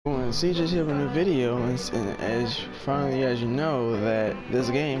CJ here with a new video, and as you know, that this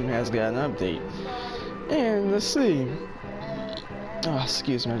game has got an update. And let's see. Oh,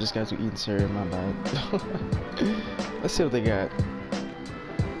 excuse me, I just got to eat cereal, my bad. Let's see what they got.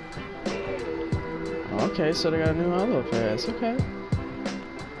 Okay, so they got a new Halo Pass, okay.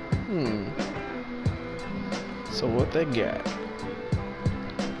 So what they got?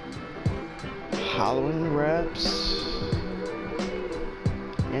 Halloween wraps.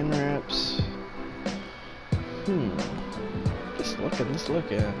 And wraps. Let's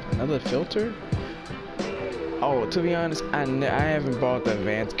look at another filter. Oh, to be honest, I haven't bought the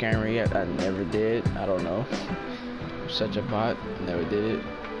advanced camera yet. I never did. I don't know. I'm such a bot. I never did it.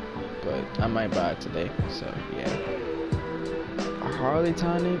 But I might buy it today. So yeah. A Harley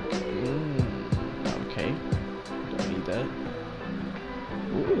tonic. Okay. Don't need that.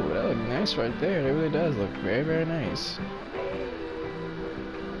 Ooh, that looks nice right there. It really does look very, very nice.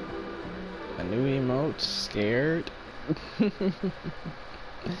 A new emote, scared. And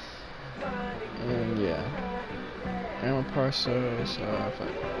yeah. Ammo parcels,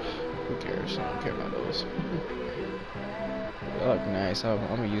 who cares? I don't care about those. They look nice. I'm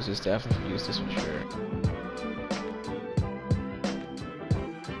gonna use this, definitely use this for sure.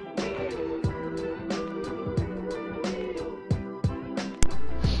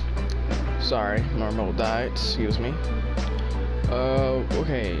 Sorry, my remote died, excuse me.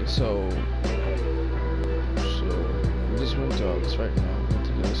 Okay, so we just went to all this right now. Went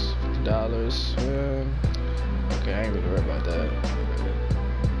to this $50. Okay, I ain't really worried about that.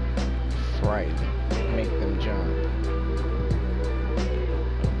 Fright, make them jump.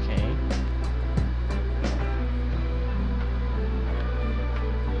 Okay.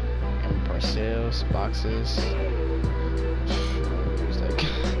 And parcels, boxes.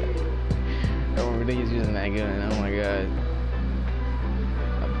 I don't really use using that gun. Oh my god.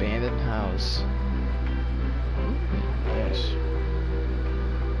 Abandoned house. Nice.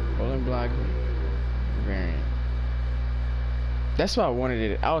 Rolling block variant. That's why I wanted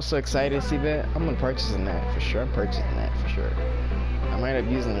it. I was so excited to see that. I'm gonna purchasing that for sure. I'm purchasing that for sure. I might have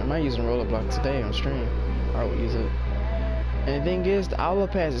using it. I might use roller block today on stream. I will use it. And the thing is, the Halo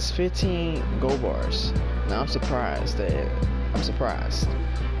Pass is 15 gold bars. Now I'm surprised because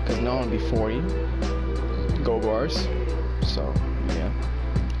normally 40 gold bars. So yeah.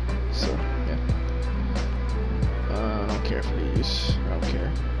 So yeah. I don't care for these. I don't care.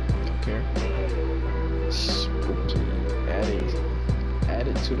 Don't care. Spooky.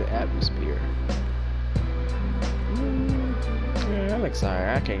 Added to the atmosphere. Yeah, that looks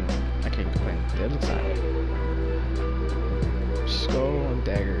alright. I can't complain. That looks alright. Skull and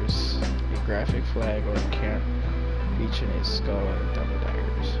daggers. A graphic flag or camp featuring a skull and double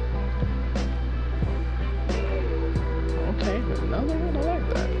daggers. Okay, another one. I like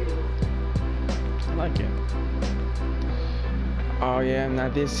that. I like it. Oh yeah, and I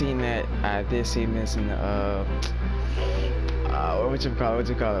did see that. I did see this in the what you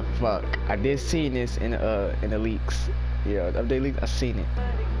call it? Fuck. I did see this in the leaks. Yeah, the update leaks. I seen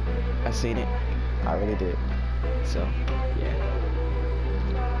it. I really did. So yeah.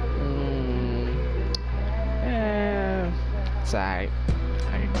 It's alright.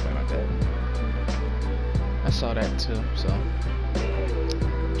 I can complain about that. I saw that too, so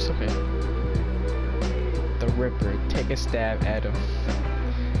it's okay. The Ripper, take a stab at him.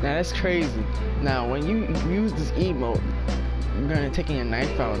 Now that's crazy. Now when you use this emote, you're gonna taking a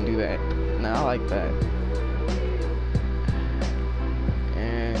knife out and do that. Now I like that.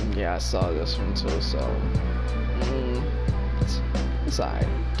 And yeah, I saw this one too, so it's alright.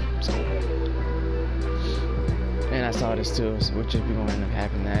 It's cool. And I saw this too, which if you're gonna end up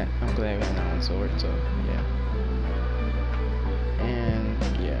having that, I'm glad we have that one sword, so yeah. And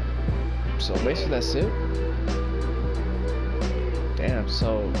yeah. So basically that's it. Damn,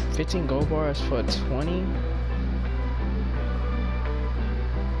 so 15 gold bars for 20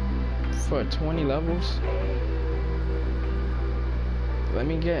 levels. Let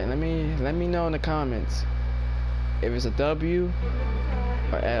me know in the comments if it's a W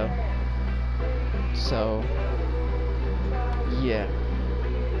or L. So yeah,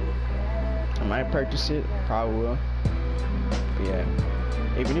 I might purchase it, probably will. But yeah,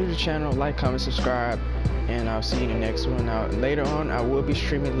 if you're new to the channel, like, comment, subscribe, and I'll see you in the next one. Now later on, I will be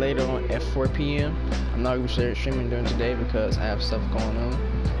streaming later on at 4 p.m. I'm not going to be streaming during today because I have stuff going on,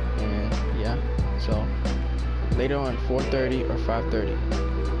 and yeah, so later on 4:30 or 5:30.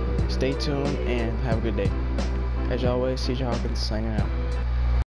 Stay tuned and have a good day. As always, CJ Hawkins signing out.